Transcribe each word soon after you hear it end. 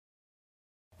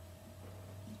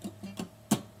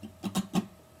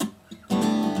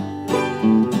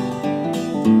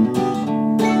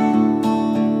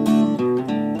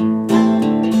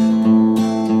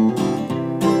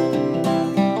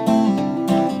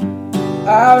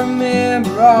I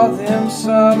remember all them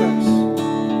summers,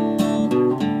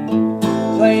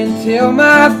 playing till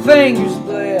my fingers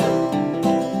bled.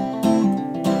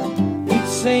 We'd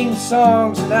sing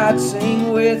songs and I'd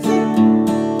sing with you.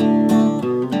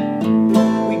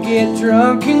 We'd get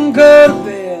drunk and go to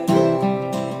bed.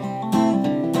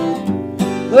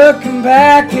 Looking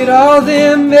back at all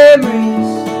them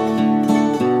memories,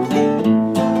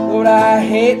 Lord, I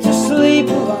hate to sleep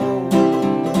alone.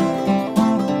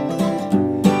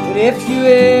 But if you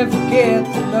ever get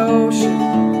the notion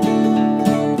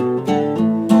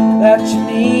that you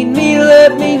need me,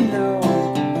 let me know.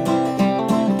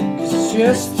 'Cause it's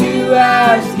just 2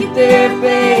 hours to get there,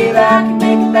 babe. I can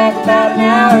make it back about an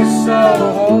hour or so.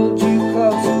 Hold you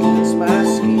close against my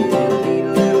skin, need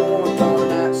a little warmth on a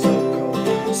night so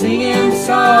cold. Singing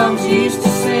songs you used to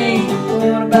sing, the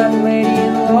one about the lady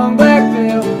in the long black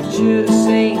veil. Should have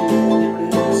seen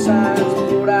the signs,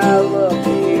 Lord, I love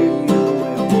to hear you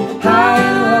well. High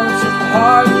and lonesome,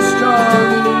 hard and strong,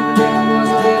 even if it was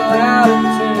a little out of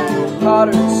tune.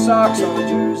 Hotter than socks on a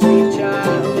J3rs3y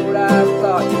G1ant, Lord, I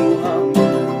thought you hung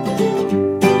around.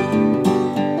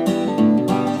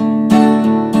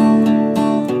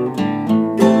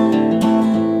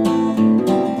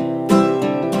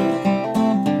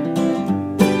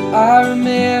 I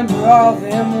remember all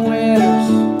them winters,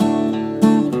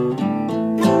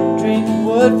 drinking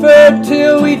Woodford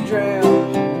till we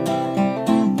drowned.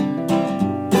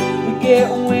 We get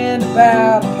wind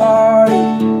about a party,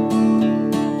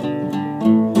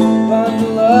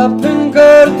 bundle up and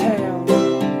go to town.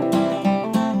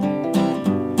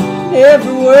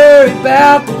 Never worry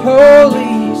about the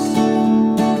police,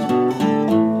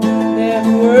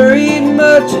 never worried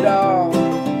much at all.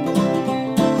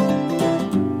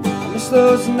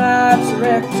 Those nights of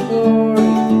reckless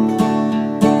glory,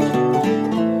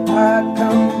 I'd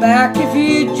come back if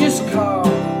you'd just call.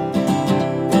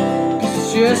 'Cause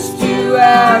it's just 2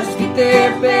 hours to get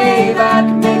there, babe. I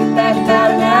can make it back about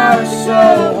an hour or so.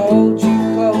 Hold you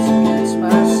close against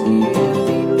my skin,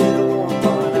 need a little warmth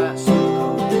on a night so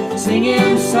cold.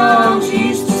 Singing songs you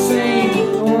used to sing,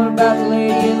 the one about the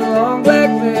lady in the long black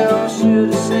veil. Should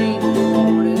have seen the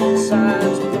morning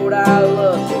signs, but Lord, I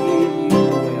love to hear you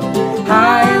well.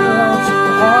 High and lonesome,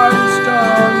 hard and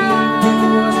strong, even if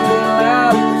it was a little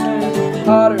out of tune.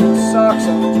 Hotter than socks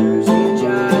on a J3rs3y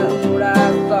G1ant, Lord, I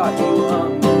thought you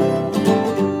hung around.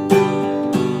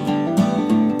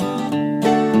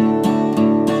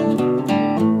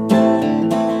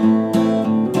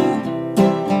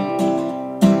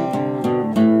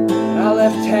 I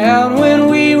left town when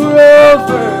we were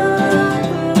over,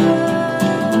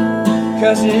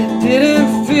 'cause it didn't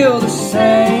feel the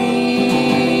same.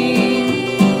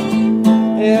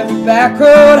 Every back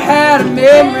road had a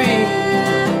memory,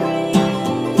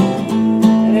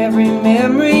 and every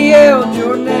memory held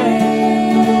your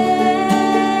name.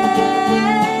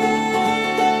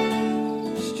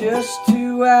 It's just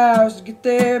 2 hours to get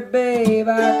there, babe.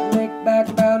 I can make it back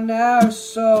about an hour or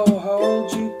so.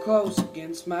 Hold you close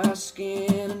against my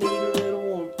skin, need a little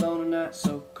warmth on a night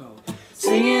so cold.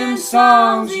 Singing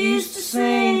songs you used to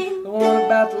sing, the one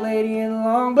about the lady in the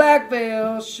long black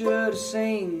veil. Should have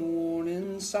seen the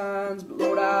warning signs, but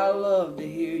Lord, I love to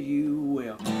hear you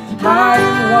well. High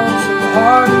and lonesome,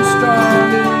 hard and strong,